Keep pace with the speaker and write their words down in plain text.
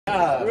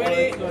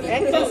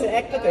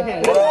Act करते हैं.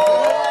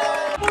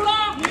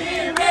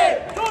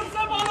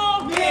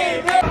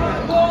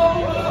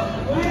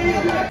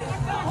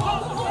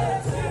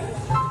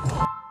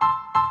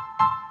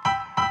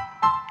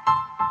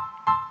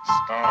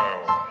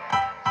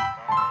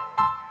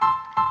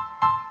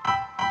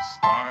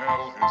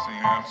 Style is the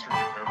answer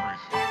to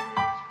everything.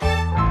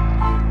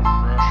 A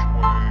fresh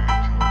way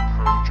to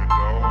approach a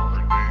dull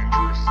or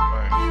dangerous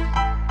thing.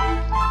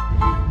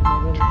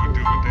 To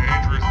do a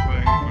dangerous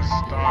thing with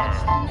style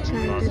is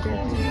not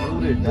called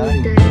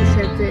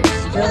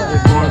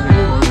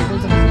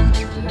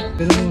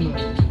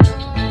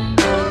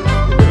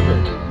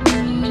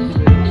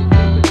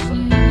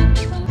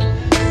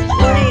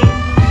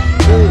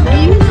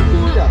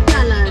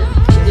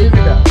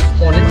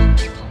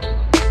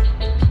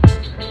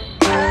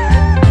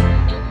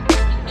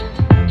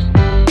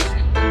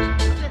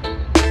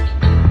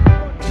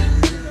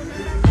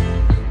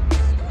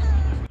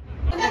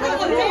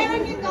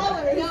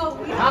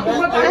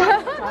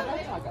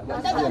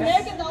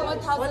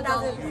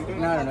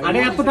अरे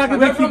आप तो टाके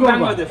बैठ ठीक होगा.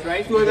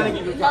 right? So we're gonna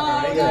give you a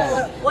right?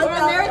 Yeah. We're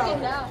American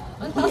now.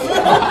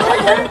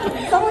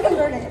 Someone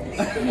convert it.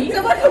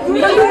 Someone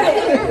convert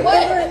it.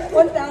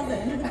 1,000.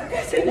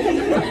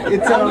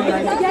 It's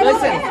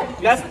listen.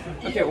 Yes.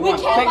 Okay.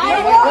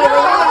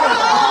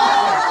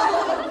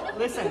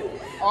 Listen.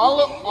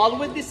 All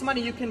with this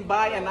money you can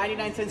buy a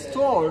 99-cent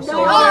store. So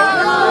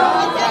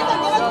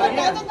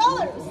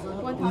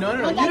no.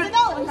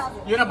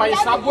 You wanna buy a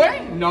Subway?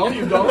 No,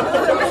 you don't.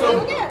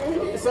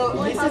 So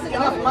this is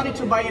enough money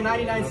to buy a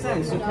 99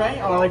 cents, okay?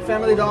 Or like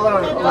Family Dollar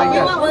or like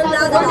that.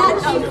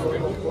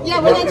 Yeah,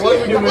 we're not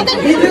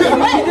cheap.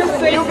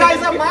 You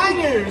guys are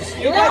minors.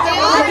 You guys are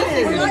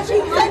minors.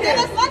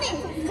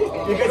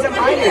 You guys are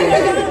minors.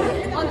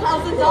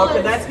 $1,000.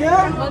 Okay, that's good.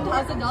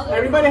 $1,000.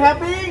 Everybody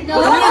happy? No.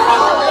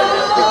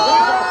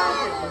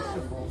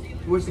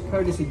 Where's the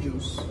courtesy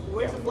juice?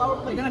 Where's the flower?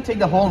 You're gonna take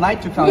the whole night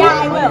to count.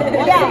 Yeah, I will.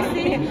 Yeah.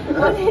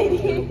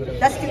 180.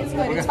 That's good. It's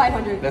good. It's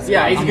 500.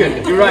 Yeah, it's good.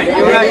 You're right.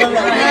 You're right.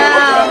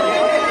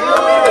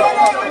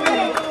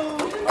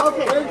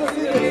 Okay.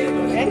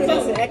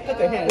 Act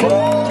करते हैं.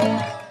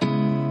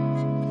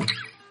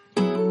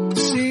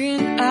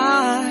 Seeing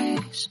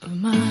eyes of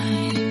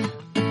mine,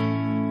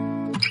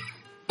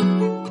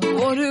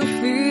 what do you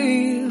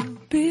feel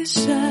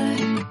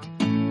beside?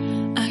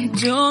 I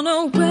don't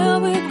know where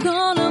we're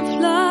gonna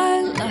fly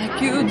like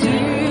you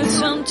did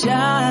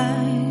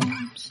sometimes.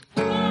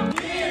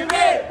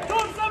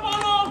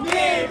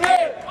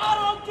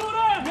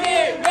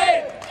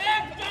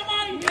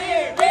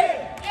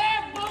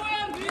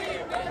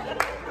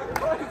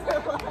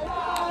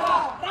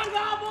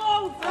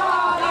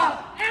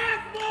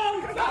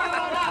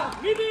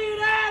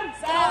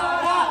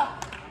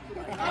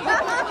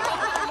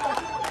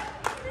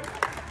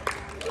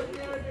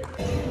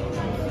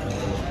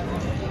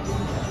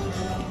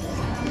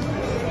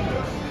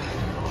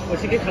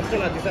 ওদিকে খাচ্ছে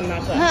না দিশান না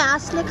আসা. হ্যাঁ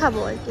আসলে খাবো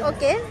আর কি.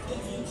 ওকে.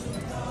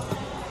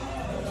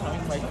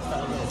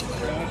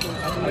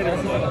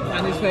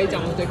 আনিস ভাই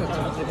চামচটা খাচ্ছে.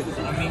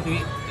 আমি তুই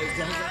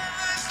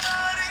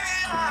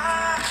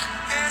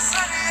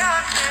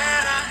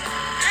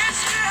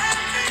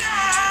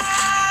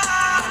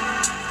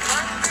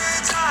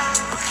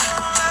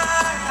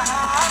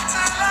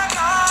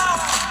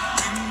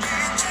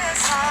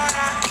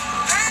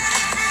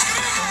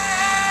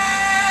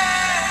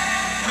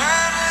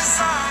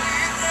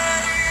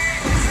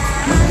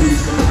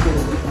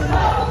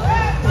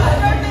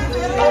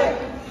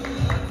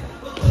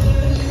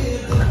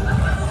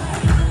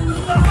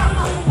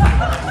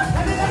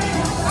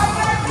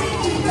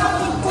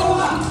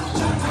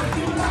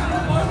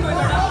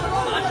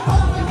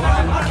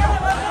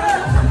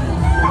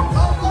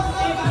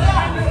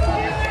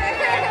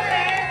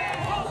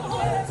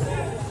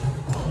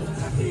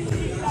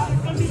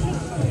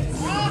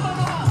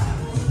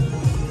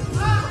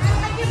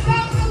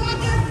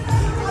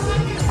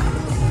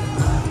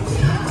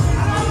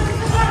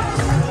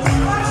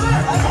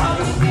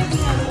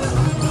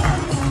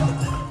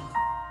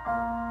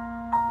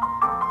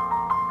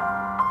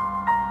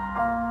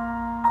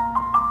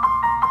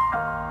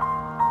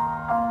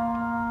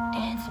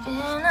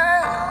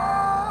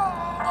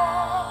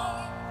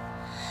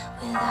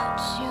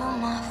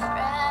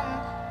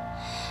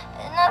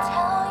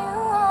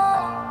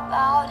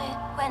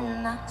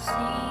when I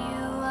see